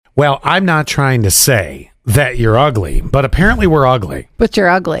Well, I'm not trying to say that you're ugly, but apparently we're ugly. But you're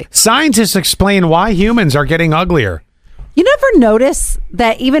ugly. Scientists explain why humans are getting uglier. You never notice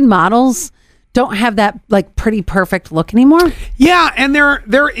that even models don't have that like pretty perfect look anymore? Yeah, and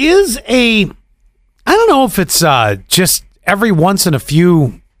there is I don't know if it's just every once in a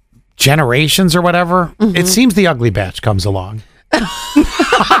few generations or whatever. Mm-hmm. It seems the ugly batch comes along.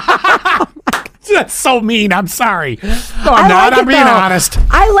 That's so mean. I'm sorry. No, I'm not. I'm being honest.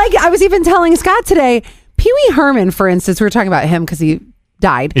 I like it. I was even telling Scott today, Pee Wee Herman, for instance, we were talking about him because he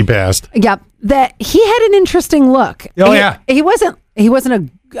died. He passed. Yep. That he had an interesting look. Oh, yeah. He wasn't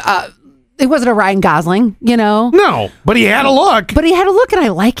a Ryan Gosling, you know? No, but he had a look. But he had a look, and I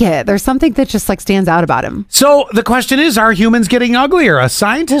like it. There's something that just like stands out about him. So the question is, are humans getting uglier? A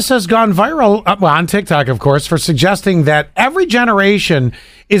scientist has gone viral on TikTok, of course, for suggesting that every generation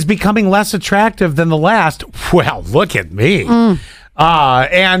is becoming less attractive than the last. Well, look at me.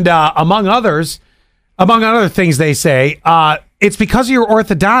 And among other things, they say, it's because of your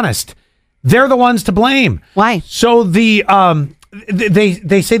orthodontist. They're the ones to blame. Why? So they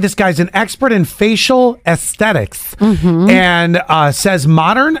say this guy's an expert in facial aesthetics and says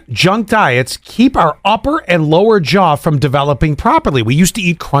modern junk diets keep our upper and lower jaw from developing properly. We used to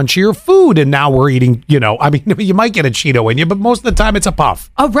eat crunchier food, and now we're eating, you might get a Cheeto in you, but most of the time it's a puff.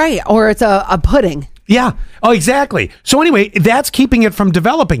 Oh, right. Or it's a pudding. Yeah. Oh, exactly. So anyway, that's keeping it from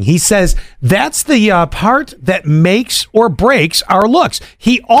developing. He says that's the part that makes or breaks our looks.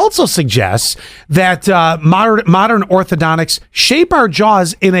 He also suggests that modern orthodontics shape our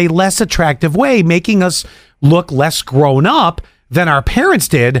jaws in a less attractive way, making us look less grown up than our parents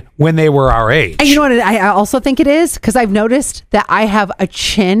did when they were our age. And you know what I also think it is? Because I've noticed that I have a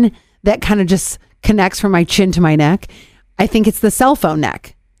chin that kind of just connects from my chin to my neck. I think it's the cell phone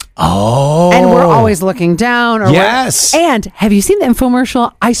neck. Oh. And we're always looking down. Yes. And have you seen the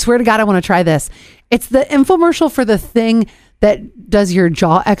infomercial? I swear to God, I want to try this. It's the infomercial for the thing that does your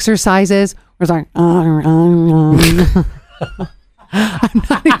jaw exercises. Where it's like, I'm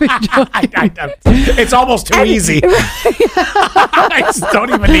not even joking. It's almost too easy. I just don't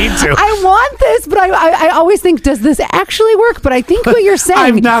even need to. I want this, but I always think, does this actually work? But I think what you're saying.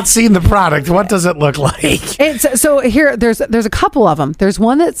 I've not seen the product. What does it look like? So here, there's a couple of them. There's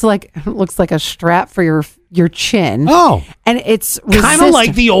one that's looks like a strap for your chin. Oh. And it's kind of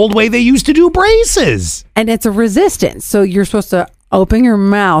like the old way they used to do braces. And it's a resistance. So you're supposed to open your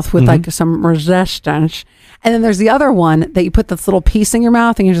mouth with like some resistance. And then there's the other one that you put this little piece in your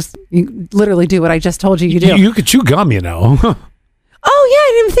mouth and you literally do what I just told you do. You could chew gum, Oh, yeah,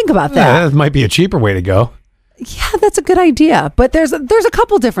 I didn't even think about that. Yeah, that might be a cheaper way to go. Yeah, that's a good idea. But there's a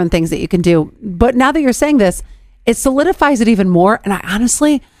couple different things that you can do. But now that you're saying this, it solidifies it even more. And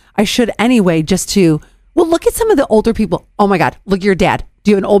I should anyway, just to, look at some of the older people. Oh my God, look at your dad. Do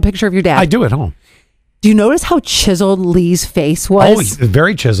you have an old picture of your dad? I do at home. Do you notice how chiseled Lee's face was? Oh, he's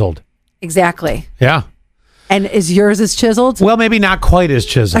very chiseled. Exactly. Yeah. And is yours as chiseled? Well, maybe not quite as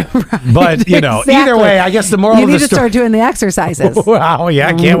chiseled, right. But Exactly. Either way, I guess the moral of the story. You need to start doing the exercises. Wow, yeah,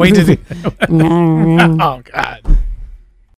 I can't wait to do that. Oh, God.